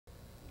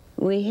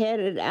We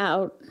headed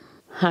out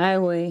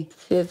Highway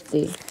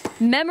 50.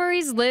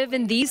 Memories live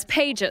in these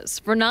pages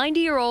for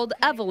 90-year-old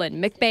Evelyn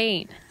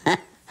McBain.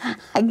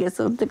 I get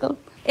so tickled.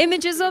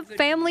 Images of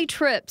family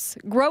trips,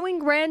 growing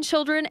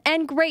grandchildren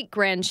and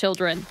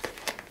great-grandchildren.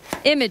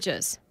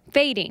 Images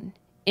fading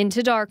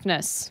into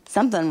darkness.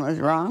 Something was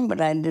wrong,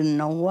 but I didn't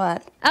know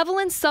what.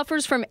 Evelyn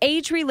suffers from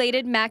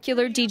age-related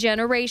macular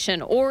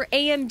degeneration, or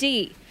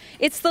AMD.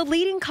 It's the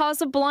leading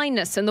cause of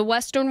blindness in the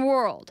Western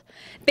world.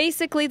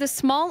 Basically, the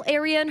small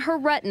area in her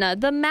retina,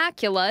 the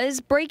macula, is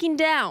breaking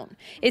down.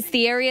 It's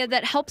the area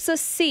that helps us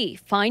see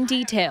fine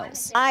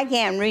details. I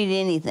can't read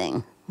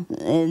anything,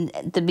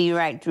 to be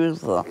right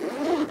truthful.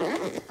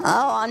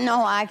 Oh,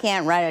 no, I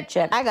can't write a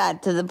check. I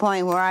got to the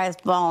point where I was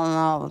falling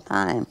all the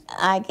time.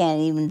 I can't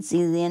even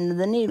see the end of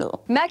the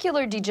needle.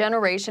 Macular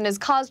degeneration is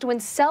caused when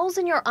cells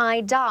in your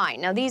eye die.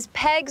 Now, these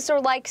pegs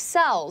are like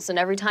cells, and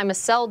every time a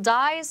cell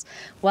dies,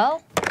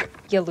 well,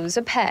 you lose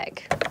a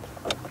peg.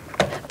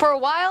 For a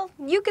while,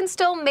 you can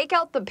still make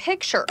out the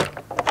picture.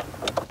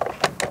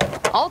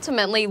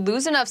 Ultimately,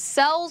 lose enough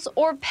cells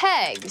or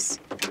pegs,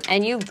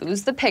 and you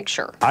lose the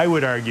picture. I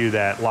would argue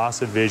that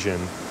loss of vision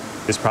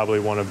is probably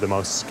one of the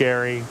most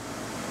scary,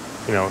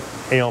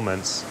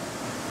 ailments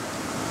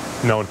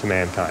known to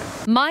mankind.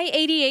 My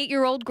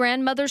 88-year-old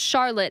grandmother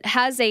Charlotte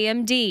has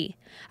AMD.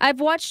 I've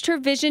watched her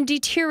vision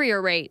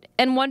deteriorate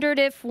and wondered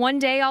if one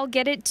day I'll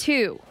get it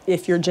too.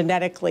 If you're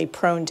genetically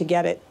prone to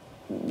get it,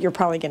 you're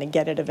probably going to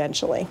get it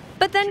eventually.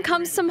 But then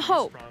comes some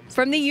hope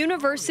from the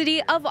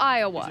University of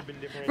Iowa.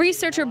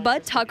 Researcher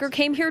Bud Tucker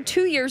came here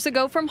 2 years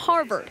ago from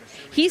Harvard.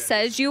 He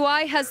says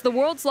UI has the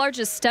world's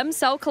largest stem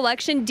cell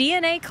collection,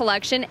 DNA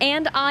collection,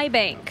 and eye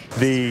bank.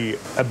 The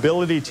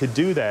ability to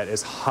do that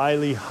is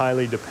highly,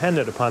 highly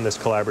dependent upon this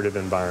collaborative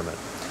environment,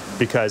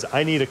 because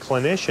I need a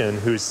clinician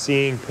who's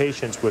seeing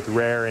patients with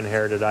rare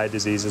inherited eye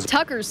diseases.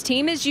 Tucker's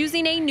team is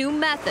using a new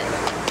method,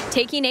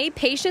 taking a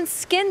patient's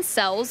skin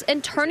cells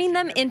and turning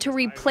them into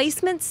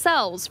replacement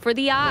cells for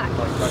the eye.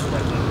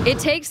 It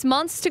takes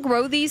months to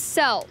grow these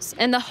cells,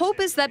 and the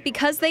hope is that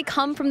because they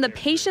come from the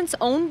patient's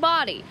own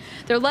body,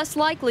 they're less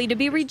likely to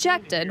be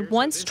rejected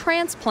once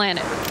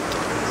transplanted.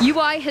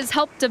 UI has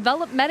helped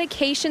develop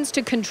medications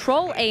to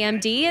control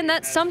AMD and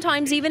that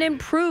sometimes even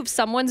improve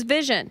someone's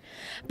vision.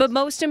 But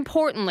most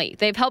importantly,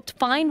 they've helped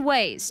find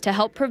ways to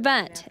help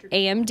prevent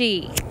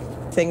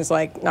AMD. Things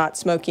like not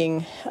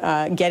smoking,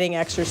 getting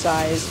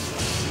exercise,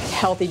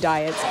 healthy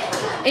diets.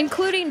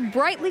 Including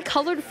brightly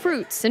colored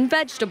fruits and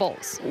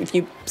vegetables. If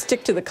you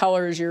stick to the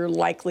colors, you're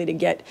likely to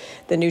get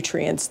the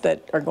nutrients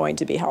that are going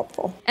to be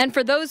helpful. And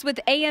for those with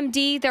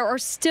AMD, there are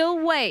still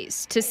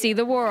ways to see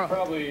the world.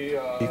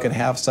 You can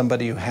have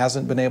somebody who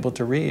hasn't been able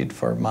to read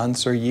for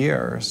months or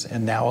years,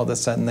 and now all of a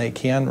sudden they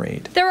can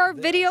read. There are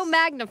video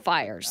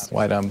magnifiers.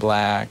 White on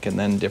black, and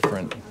then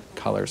different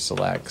color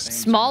selects.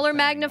 Smaller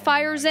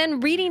magnifiers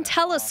and reading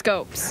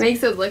telescopes.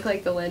 Makes it look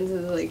like the lens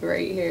is like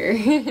right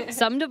here.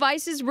 Some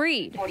devices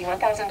read.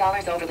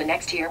 $41,000 over the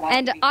next year.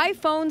 And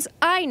iPhones,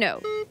 I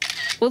know,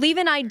 will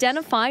even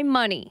identify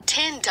money.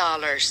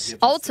 $10.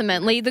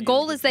 Ultimately, the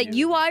goal is that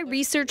UI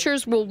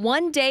researchers will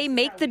one day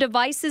make the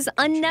devices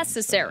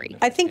unnecessary.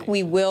 I think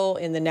we will,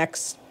 in the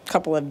next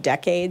couple of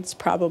decades,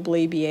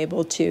 probably be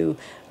able to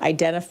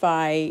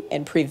identify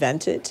and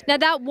prevent it. Now,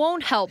 that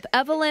won't help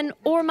Evelyn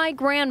or my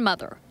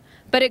grandmother,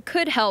 but it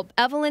could help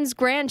Evelyn's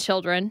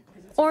grandchildren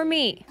or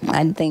me.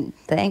 I think,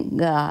 thank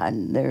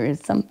God, there is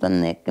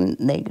something they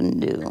can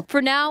do. For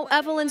now,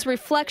 Evelyn's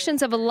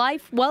reflections of a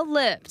life well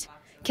lived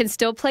can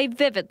still play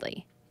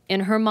vividly in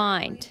her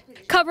mind.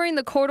 Covering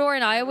the corridor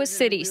in Iowa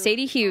City,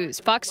 Sadie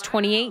Hughes, Fox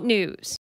 28 News.